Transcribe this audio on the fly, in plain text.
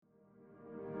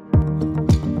More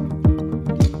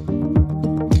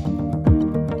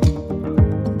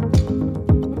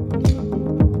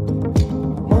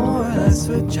or less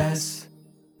with Jess.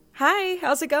 Hi,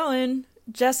 how's it going?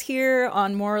 Jess here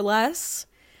on More or Less.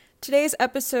 Today's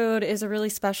episode is a really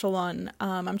special one.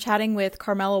 I'm chatting with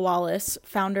Carmela Wallace,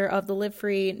 founder of the Live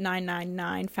Free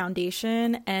 999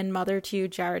 Foundation and mother to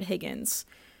Jared Higgins,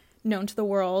 known to the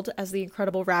world as the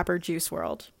incredible rapper Juice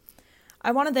WRLD. I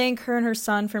want to thank her and her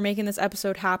son for making this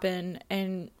episode happen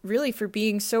and really for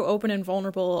being so open and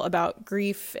vulnerable about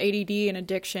grief, ADD, and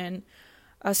addiction.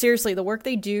 Seriously, the work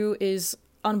they do is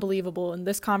unbelievable, and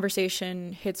this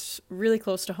conversation hits really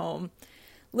close to home.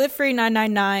 Live Free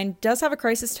 999 does have a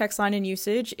crisis text line in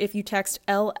usage. If you text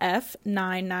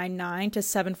LF999 to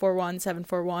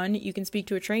 741-741, you can speak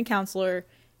to a trained counselor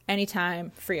anytime,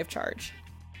 free of charge.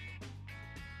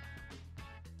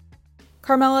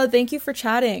 Carmela, thank you for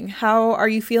chatting. How are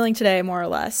you feeling today, more or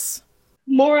less?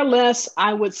 More or less,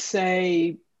 I would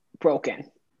say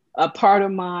broken. A part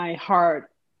of my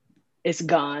heart is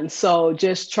gone. So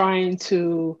just trying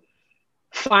to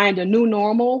find a new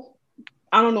normal.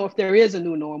 I don't know if there is a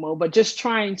new normal, but just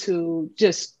trying to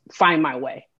just find my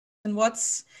way. And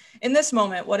what's, in this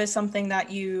moment, what is something that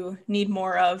you need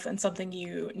more of and something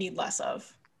you need less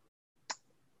of?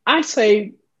 I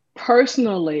say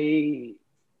personally,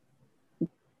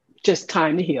 just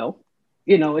time to heal.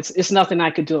 You know, it's nothing I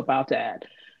could do about that.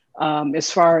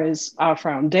 As far as our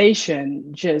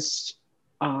foundation, just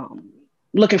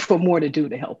looking for more to do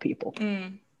to help people.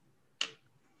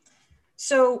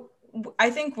 So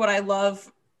I think what I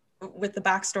love with the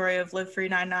backstory of Live Free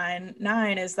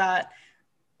 999 is that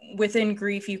within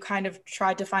grief, you kind of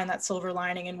tried to find that silver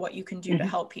lining in what you can do to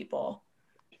help people.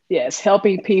 Yes,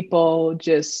 helping people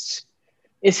just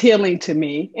is healing to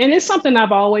me. And it's something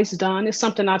I've always done. It's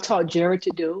something I taught Jared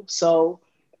to do. So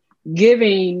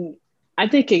giving, I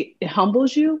think it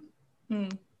humbles you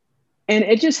and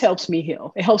it just helps me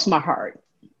heal. It helps my heart.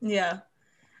 Yeah.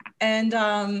 And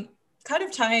kind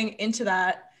of tying into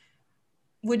that,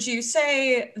 would you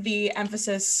say the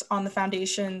emphasis on the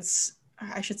foundation's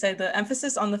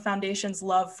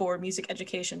love for music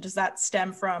education, does that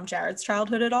stem from Jared's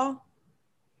childhood at all?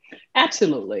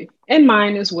 Absolutely. And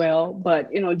mine as well.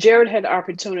 But, you know, Jared had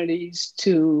opportunities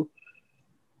to,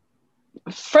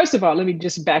 first of all, let me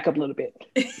just back up a little bit.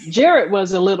 Jared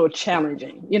was a little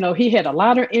challenging. You know, he had a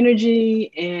lot of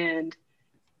energy and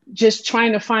just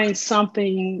trying to find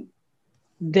something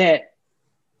that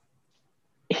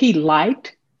he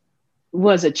liked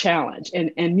was a challenge.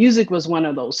 And music was one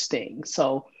of those things.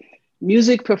 So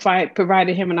music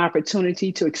provided him an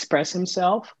opportunity to express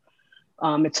himself.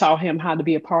 It taught him how to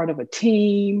be a part of a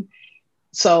team.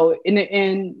 So,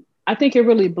 and I think it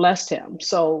really blessed him.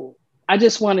 So I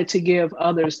just wanted to give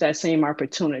others that same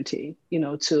opportunity, you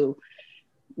know,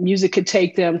 music could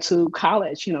take them to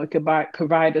college, you know, it could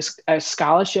provide a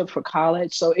scholarship for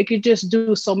college. So it could just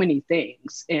do so many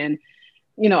things. And,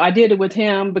 you know, I did it with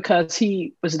him because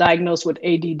he was diagnosed with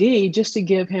ADD, just to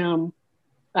give him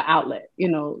an outlet, you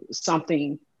know,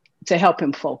 something to help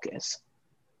him focus.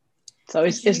 So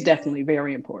it's definitely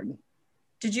very important.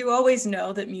 Did you always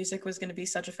know that music was going to be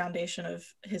such a foundation of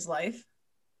his life?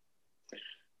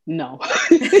 No.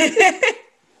 I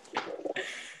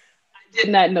did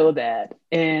not know that.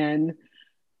 And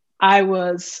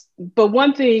but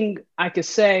one thing I could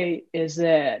say is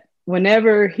that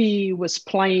whenever he was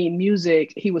playing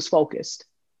music, he was focused.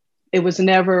 It was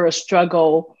never a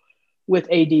struggle with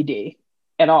ADD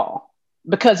at all,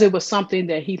 because it was something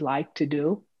that he liked to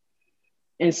do.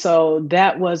 And so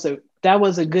that was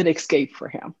a good escape for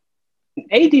him.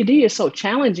 ADD is so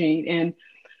challenging. And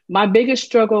my biggest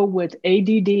struggle with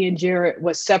ADD and Jared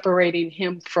was separating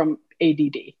him from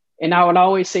ADD. And I would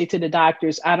always say to the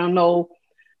doctors, I don't know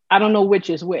which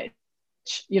is which.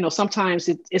 You know, sometimes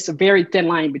it's a very thin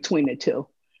line between the two.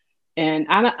 And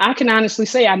I can honestly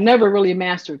say I never really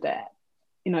mastered that.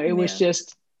 You know, it was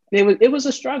just, it was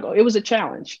a struggle. It was a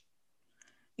challenge.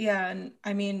 Yeah. And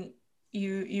I mean,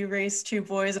 you raised two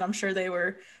boys, and I'm sure they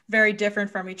were very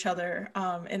different from each other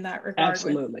in that regard.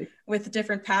 Absolutely. With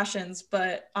different passions.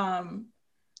 But I'm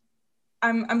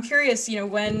curious, you know,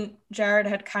 when Jared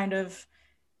had kind of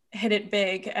hit it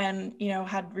big and, you know,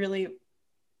 had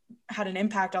an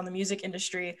impact on the music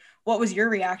industry, what was your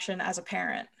reaction as a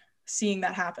parent seeing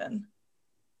that happen?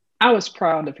 I was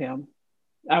proud of him.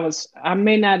 I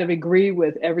may not have agreed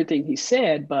with everything he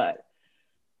said, but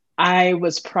I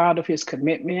was proud of his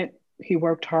commitment. He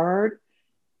worked hard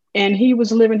and he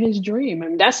was living his dream. I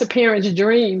mean, that's a parent's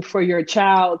dream, for your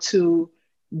child to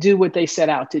do what they set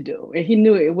out to do. And he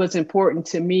knew it was important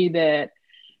to me that,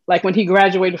 like, when he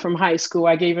graduated from high school,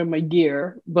 I gave him a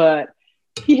year, but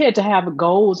he had to have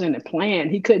goals and a plan.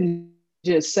 He couldn't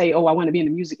just say, "Oh, I want to be in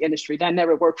the music industry." That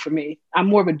never worked for me. I'm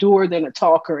more of a doer than a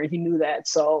talker, and he knew that.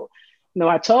 So,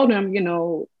 I told him,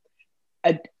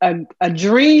 a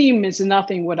dream is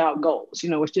nothing without goals.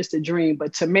 It's just a dream,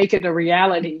 but to make it a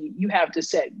reality, you have to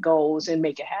set goals and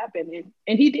make it happen.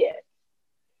 And he did.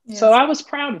 Yes. So I was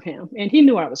proud of him, and he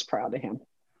knew I was proud of him.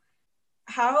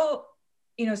 How,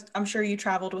 I'm sure you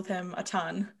traveled with him a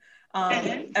ton,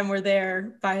 and were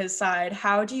there by his side.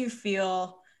 How do you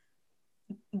feel,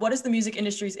 what is the music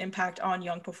industry's impact on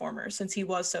young performers since he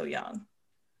was so young?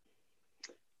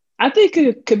 I think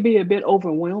it could be a bit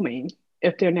overwhelming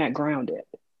if they're not grounded.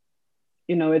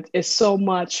 It's so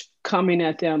much coming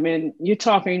at them. And you're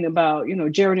talking about,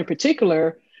 Jared in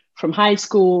particular, from high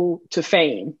school to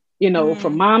fame,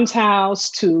 from mom's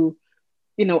house to,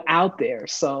 out there.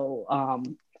 So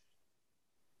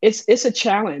it's a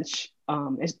challenge.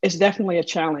 It's definitely a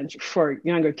challenge for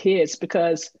younger kids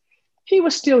because he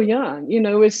was still young.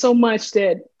 It's so much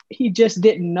that he just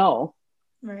didn't know.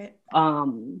 Right.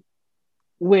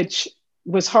 Which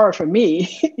was hard for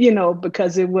me,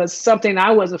 because it was something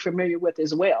I wasn't familiar with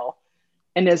as well.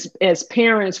 And as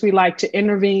parents, we like to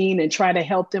intervene and try to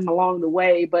help them along the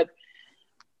way. But,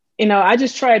 I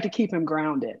just tried to keep him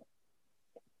grounded.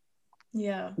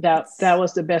 Yeah. That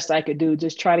was the best I could do.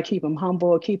 Just try to keep him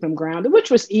humble, keep him grounded, which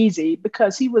was easy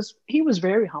because he was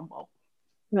very humble.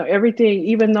 Everything,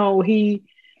 even though he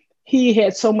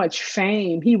had so much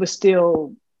fame, he was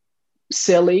still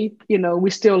silly. We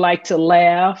still like to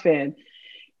laugh, and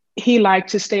he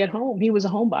liked to stay at home. He was a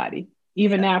homebody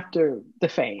even after the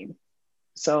fame.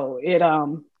 So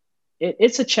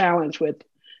it's a challenge with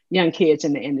young kids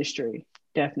in the industry,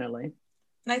 definitely.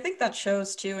 And I think that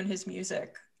shows too in his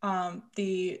music,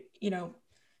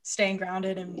 staying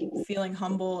grounded and feeling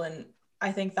humble. And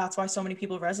I think that's why so many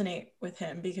people resonate with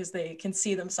him, because they can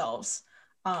see themselves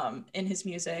in his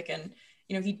music. And,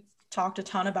 he talked a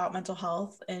ton about mental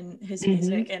health in his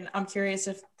music. And I'm curious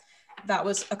if that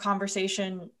was a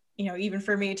conversation, even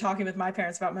for me, talking with my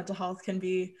parents about mental health can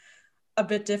be a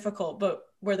bit difficult, but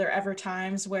were there ever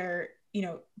times where,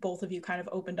 both of you kind of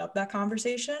opened up that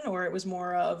conversation, or it was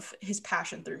more of his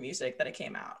passion through music that it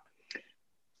came out?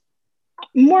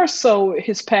 More so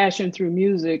his passion through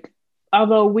music,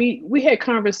 although we had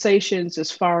conversations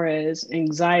as far as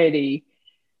anxiety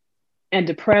and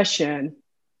depression,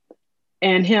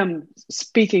 and him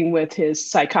speaking with his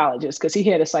psychologist, because he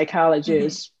had a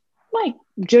psychologist like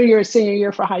junior or senior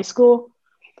year for high school.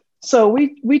 So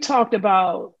we talked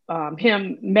about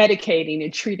him medicating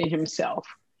and treating himself.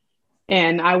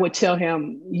 And I would tell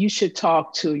him, you should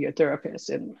talk to your therapist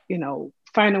and,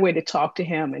 find a way to talk to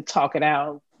him and talk it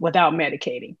out without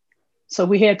medicating. So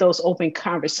we had those open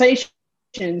conversations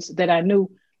that I knew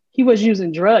he was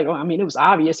using drugs. I mean, it was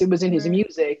obvious, it was in his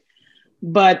music,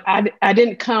 but I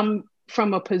didn't come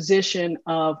from a position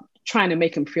of trying to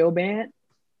make him feel bad.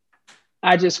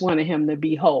 I just wanted him to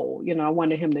be whole. I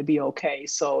wanted him to be okay.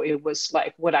 So it was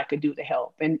like what I could do to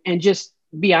help and just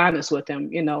be honest with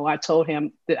him. I told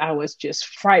him that I was just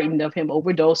frightened of him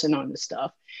overdosing on this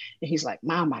stuff. And he's like,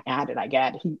 Mom, I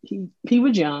got it. He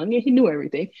was young and he knew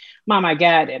everything. Mom, I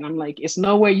got it. And I'm like, it's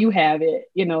no way you have it.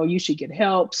 You should get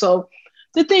help. So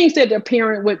the things that the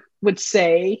parent would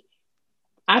say,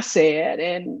 I said,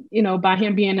 and, by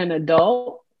him being an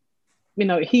adult,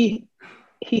 he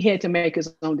had to make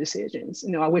his own decisions.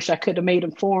 I wish I could have made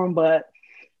them for him, but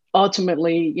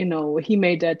ultimately, he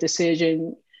made that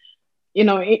decision,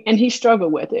 and he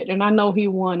struggled with it. And I know he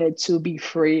wanted to be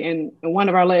free. And in one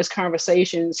of our last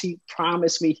conversations, he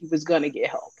promised me he was going to get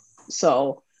help.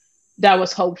 So that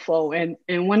was hopeful. And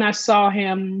when I saw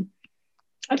him,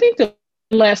 I think the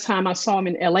last time I saw him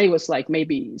in LA was like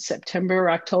maybe September,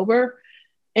 October.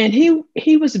 And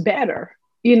he was better.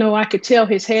 I could tell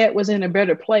his head was in a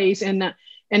better place. And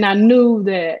I knew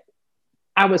that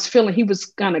I was feeling he was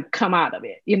going to come out of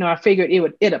it. I figured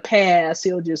it'll pass.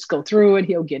 He'll just go through it.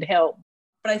 He'll get help.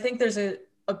 But I think there's a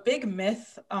big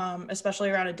myth, especially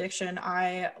around addiction.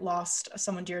 I lost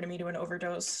someone dear to me to an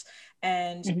overdose,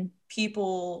 and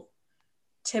people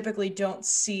typically don't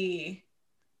see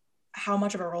how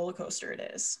much of a roller coaster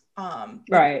it is.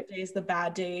 Right. The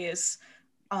bad days,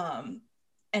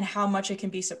 and how much it can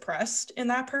be suppressed in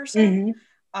that person.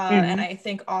 And I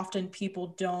think often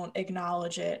people don't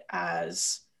acknowledge it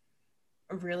as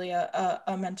really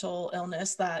a mental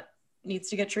illness that needs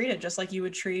to get treated, just like you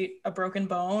would treat a broken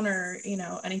bone or,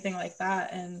 anything like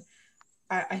that. And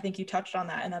I think you touched on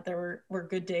that, and that there were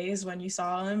good days when you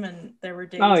saw him, and there were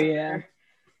days where,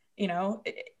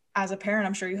 as a parent,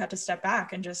 I'm sure you had to step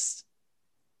back and just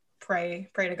pray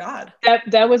to God.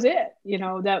 That was it.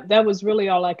 That was really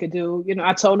all I could do.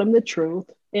 I told him the truth.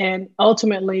 And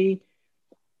ultimately,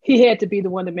 he had to be the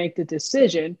one to make the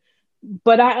decision.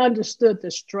 But I understood the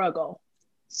struggle.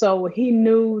 So he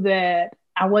knew that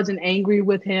I wasn't angry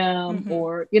with him, Mm-hmm.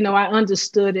 or, I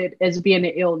understood it as being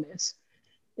an illness.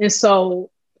 And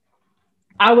so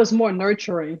I was more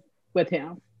nurturing with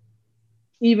him,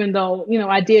 even though,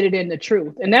 I did it in the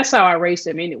truth. And that's how I raised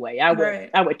him anyway.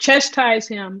 Right. I would chastise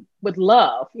him with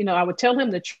love. I would tell him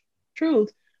the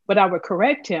truth, but I would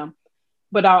correct him.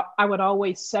 But I would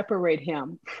always separate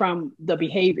him from the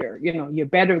behavior. You're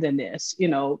better than this,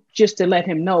 just to let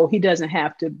him know he doesn't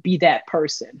have to be that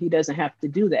person. He doesn't have to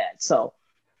do that. So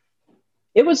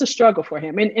it was a struggle for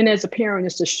him. And as a parent,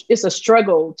 it's a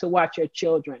struggle to watch your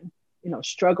children,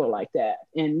 struggle like that.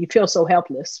 And you feel so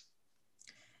helpless.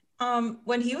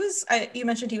 When you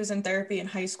mentioned he was in therapy in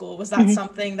high school. Was that Mhm.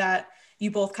 something that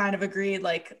you both kind of agreed,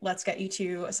 like, let's get you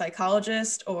to a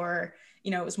psychologist, or,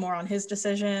 it was more on his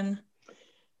decision?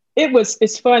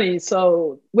 It's funny.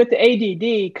 So with the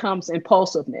ADD comes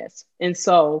impulsiveness. And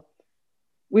so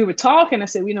we were talking. I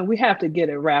said, we have to get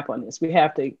a wrap on this. We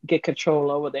have to get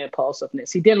control over the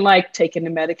impulsiveness. He didn't like taking the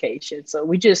medication. So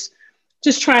we just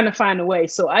trying to find a way.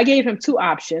 So I gave him two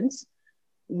options.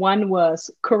 One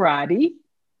was karate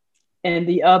and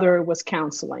the other was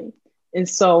counseling. And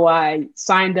so I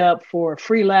signed up for a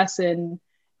free lesson,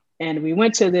 and we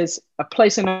went to a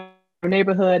place in our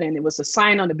neighborhood, and it was a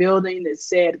sign on the building that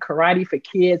said karate for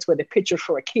kids with a picture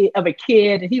of a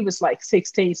kid. And he was like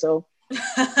 16. So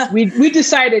we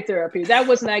decided therapy. That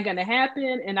was not going to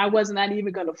happen. And I was not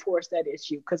even going to force that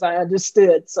issue because I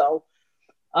understood. So,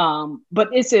 but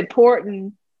it's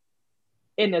important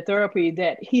in the therapy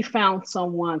that he found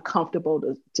someone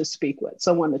comfortable to speak with,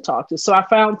 someone to talk to. So I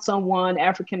found someone,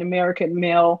 African-American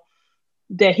male,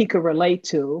 that he could relate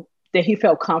to, that he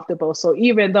felt comfortable. So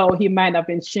even though he might have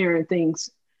been sharing things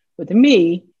with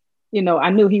me, I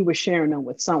knew he was sharing them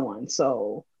with someone.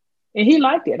 So, and he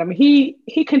liked it. I mean,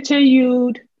 he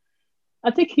continued.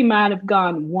 I think he might have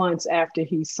gone once after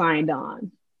he signed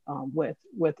on with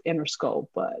Interscope,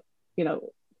 but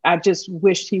I just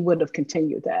wished he would have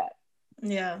continued that.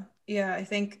 Yeah. I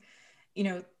think,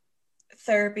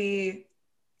 therapy,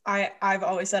 I've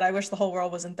always said I wish the whole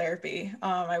world was in therapy.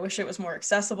 I wish it was more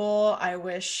accessible. I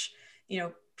wish,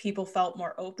 people felt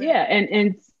more open. Yeah,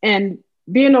 and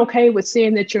being okay with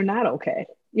seeing that you're not okay,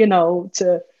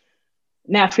 to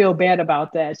not feel bad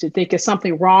about that, to think there's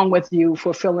something wrong with you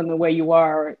for feeling the way you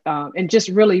are, and just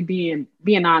really being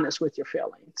honest with your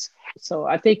feelings. So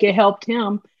I think it helped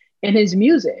him in his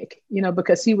music,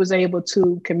 because he was able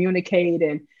to communicate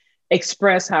and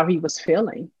express how he was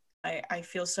feeling. I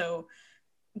feel so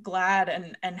glad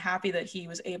and happy that he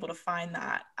was able to find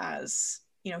that as,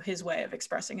 his way of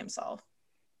expressing himself.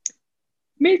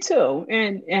 Me too.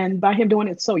 And by him doing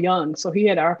it so young, so he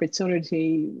had an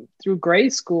opportunity through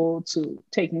grade school to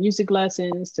take music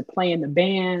lessons, to play in the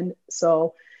band.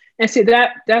 So, and see,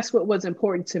 that's what was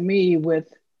important to me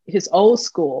with his old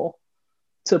school,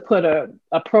 to put a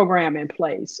program in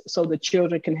place so the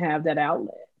children can have that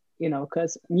outlet,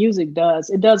 because music does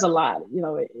a lot.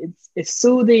 It's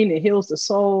soothing, it heals the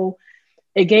soul.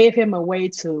 It gave him a way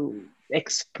to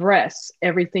express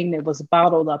everything that was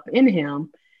bottled up in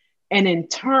him. And in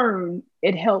turn,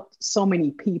 it helped so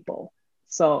many people.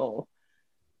 So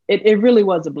it really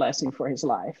was a blessing for his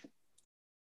life.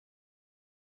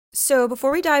 So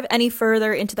before we dive any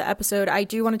further into the episode, I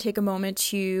do want to take a moment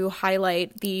to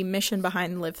highlight the mission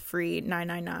behind Live Free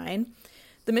 999.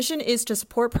 The mission is to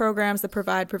support programs that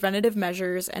provide preventative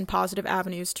measures and positive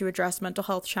avenues to address mental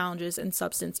health challenges and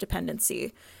substance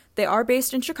dependency. They are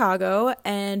based in Chicago,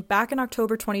 and back in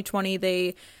October 2020,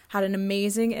 they had an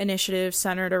amazing initiative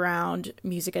centered around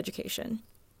music education.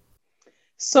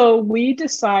 So we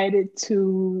decided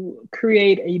to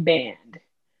create a band.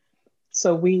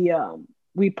 So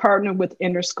we partnered with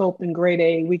Interscope in grade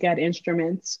A. We got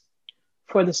instruments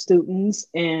for the students,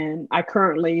 and I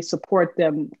currently support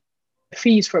them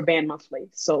fees for band monthly.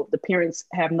 So the parents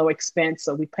have no expense,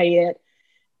 so we pay it,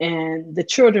 and the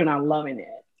children are loving it.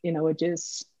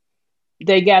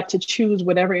 They got to choose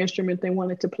whatever instrument they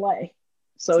wanted to play.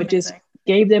 So it just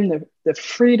gave them the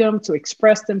freedom to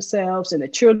express themselves, and the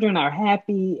children are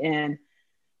happy, and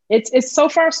it's so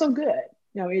far so good.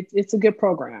 It's a good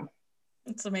program.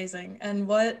 It's amazing. And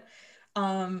what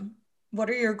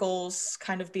are your goals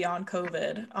kind of beyond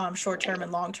COVID, short-term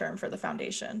and long-term for the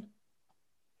foundation?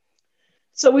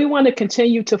 So we want to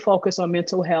continue to focus on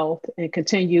mental health and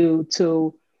continue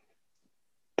to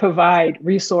provide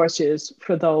resources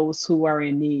for those who are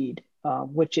in need,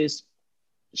 which is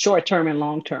short-term and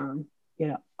long-term,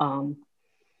 and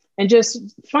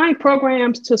just find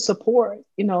programs to support,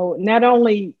 not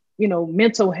only,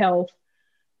 mental health,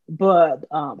 but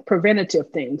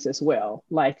preventative things as well,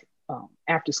 like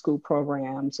after school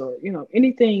programs, or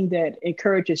anything that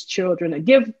encourages children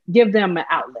to give them an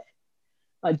outlet.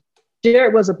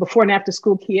 Jared was a before and after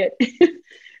school kid.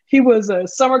 He was a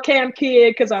summer camp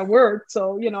kid because I worked,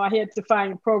 so I had to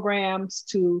find programs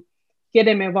to get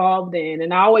him involved in,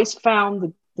 and I always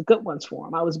found the good ones for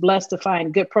him. I was blessed to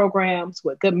find good programs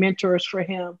with good mentors for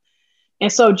him,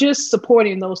 and so just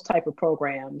supporting those type of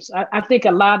programs. I think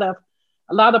a lot of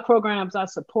programs I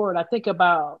support, I think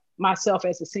about myself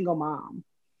as a single mom,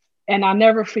 and I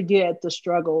never forget the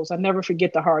struggles. I never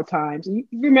forget the hard times. You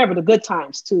remember the good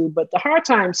times too, but the hard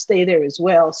times stay there as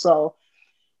well. So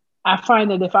I find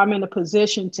that if I'm in a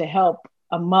position to help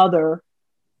a mother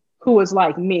who is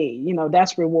like me,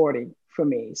 that's rewarding for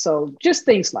me. So just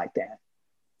things like that.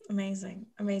 Amazing.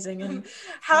 And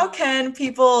how can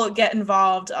people get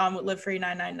involved with Live Free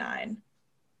 999?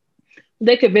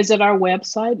 They could visit our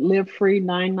website,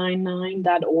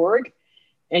 livefree999.org,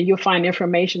 and you'll find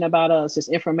information about us. There's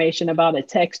information about a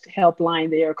text helpline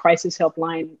there, a crisis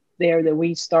helpline there that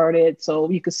we started. So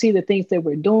you can see the things that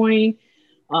we're doing.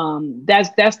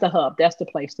 That's the hub. That's the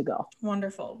place to go.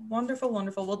 Wonderful.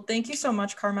 Well, thank you so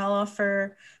much, Carmela,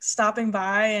 for stopping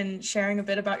by and sharing a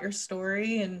bit about your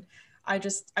story. And I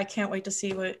can't wait to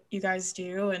see what you guys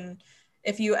do. And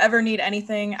if you ever need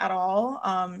anything at all,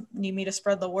 need me to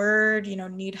spread the word,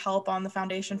 need help on the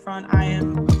foundation front, I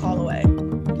am a call away.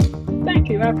 Thank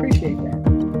you. I appreciate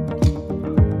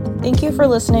that. Thank you for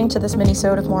listening to this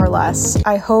mini-sode of More or Less.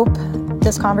 I hope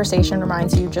this conversation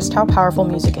reminds you just how powerful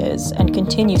music is and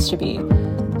continues to be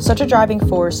such a driving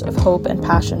force of hope and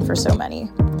passion for so many.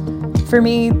 For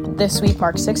me, this week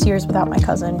marks 6 years without my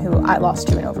cousin, who I lost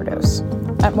to an overdose.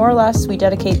 At More or Less, we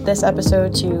dedicate this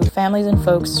episode to families and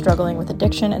folks struggling with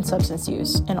addiction and substance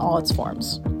use in all its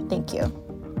forms. Thank you.